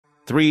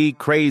3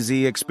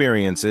 Crazy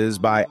Experiences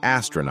by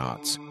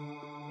Astronauts.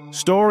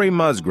 Story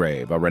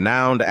Musgrave, a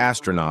renowned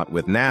astronaut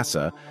with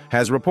NASA,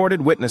 has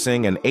reported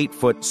witnessing an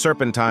 8-foot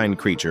serpentine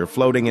creature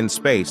floating in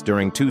space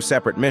during 2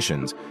 separate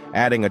missions,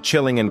 adding a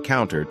chilling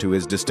encounter to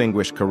his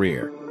distinguished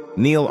career.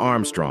 Neil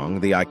Armstrong,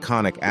 the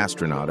iconic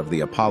astronaut of the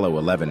Apollo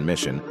 11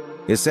 mission,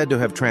 is said to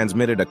have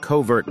transmitted a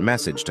covert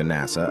message to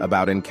NASA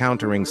about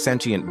encountering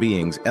sentient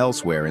beings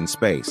elsewhere in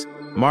space,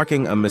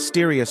 marking a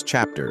mysterious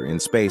chapter in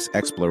space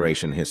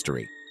exploration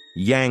history.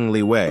 Yang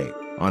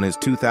Liwei, on his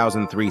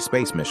 2003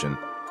 space mission,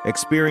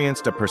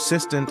 experienced a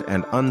persistent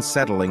and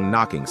unsettling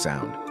knocking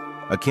sound,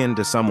 akin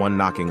to someone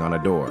knocking on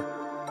a door.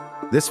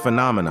 This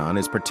phenomenon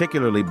is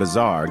particularly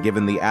bizarre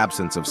given the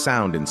absence of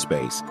sound in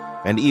space,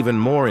 and even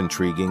more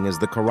intriguing is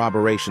the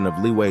corroboration of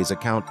Liwei's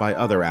account by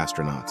other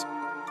astronauts,